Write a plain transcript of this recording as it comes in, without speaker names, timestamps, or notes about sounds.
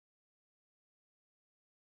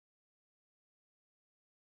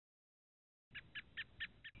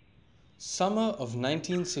Summer of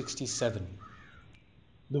 1967.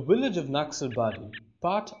 The village of Naxalbari,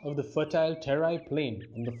 part of the fertile Terai plain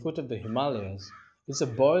on the foot of the Himalayas, is a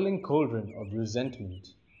boiling cauldron of resentment.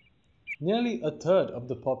 Nearly a third of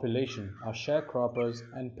the population are sharecroppers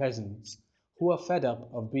and peasants who are fed up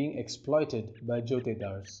of being exploited by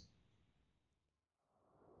jotedars.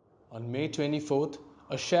 On May 24th,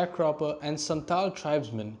 a sharecropper and Santal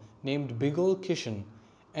tribesman named Bigol Kishan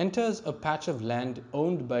enters a patch of land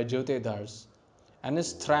owned by jotedars and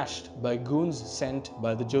is thrashed by goons sent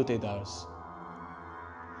by the jotedars.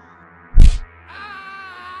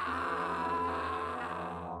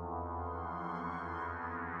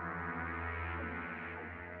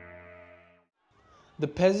 The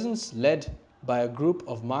peasants, led by a group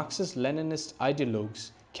of Marxist-Leninist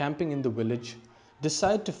ideologues camping in the village,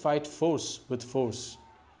 decide to fight force with force.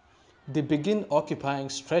 They begin occupying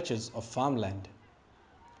stretches of farmland.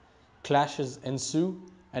 Clashes ensue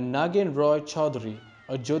and Nagen Roy Chaudhary,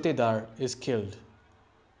 a jotedar, is killed.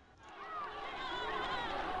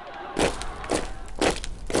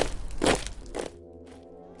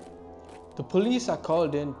 The police are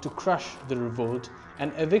called in to crush the revolt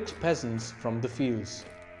and evict peasants from the fields.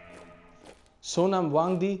 Sonam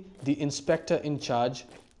Wangdi, the inspector in charge,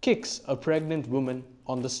 kicks a pregnant woman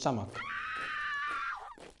on the stomach.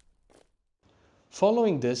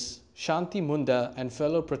 Following this, Shanti Munda and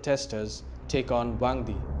fellow protesters take on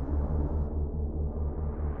Wangdi.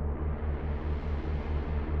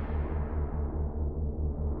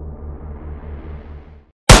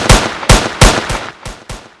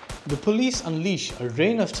 The police unleash a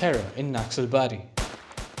reign of terror in Naxalbari.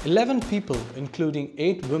 11 people, including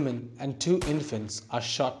 8 women and 2 infants, are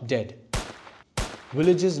shot dead.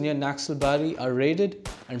 Villages near Naxalbari are raided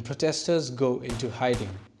and protesters go into hiding.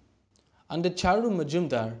 Under Charu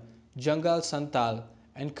Majumdar, Jangal Santal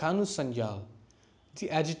and Kanu Sanyal, the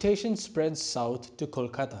agitation spreads south to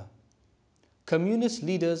Kolkata. Communist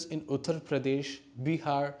leaders in Uttar Pradesh,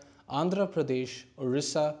 Bihar, Andhra Pradesh,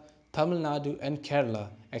 Orissa, Tamil Nadu and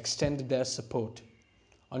Kerala extend their support.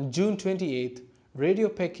 On June 28th, Radio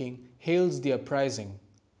Peking hails the uprising,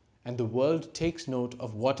 and the world takes note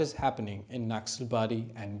of what is happening in Naxalbari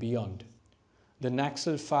and beyond. The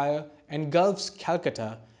Naxal fire engulfs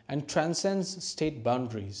Calcutta and transcends state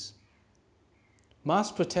boundaries.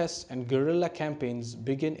 Mass protests and guerrilla campaigns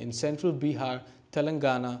begin in central Bihar,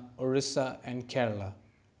 Telangana, Orissa and Kerala.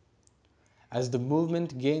 As the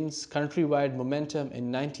movement gains countrywide momentum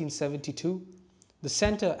in 1972, the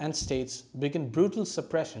centre and states begin brutal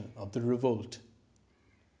suppression of the revolt.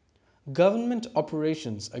 Government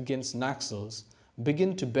operations against Naxals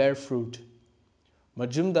begin to bear fruit.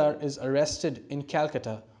 Majumdar is arrested in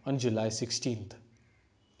Calcutta on July 16th.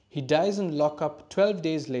 He dies in lockup 12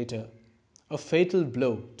 days later, a fatal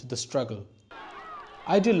blow to the struggle.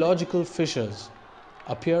 Ideological fissures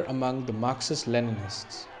appear among the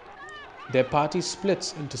Marxist-Leninists. Their party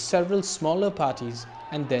splits into several smaller parties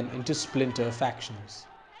and then into splinter factions.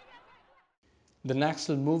 The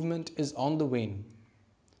Naxal movement is on the wane.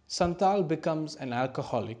 Santal becomes an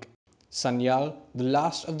alcoholic. Sanyal, the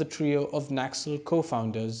last of the trio of Naxal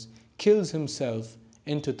co-founders, kills himself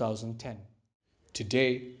in 2010.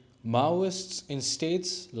 Today, Maoists in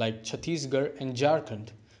states like Chhattisgarh and Jharkhand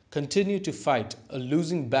continue to fight a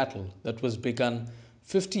losing battle that was begun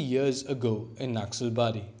 50 years ago in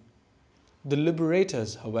Naxalbari. The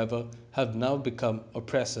liberators, however, have now become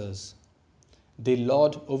oppressors. They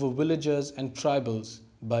lord over villagers and tribals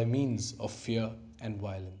by means of fear and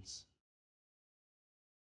violence.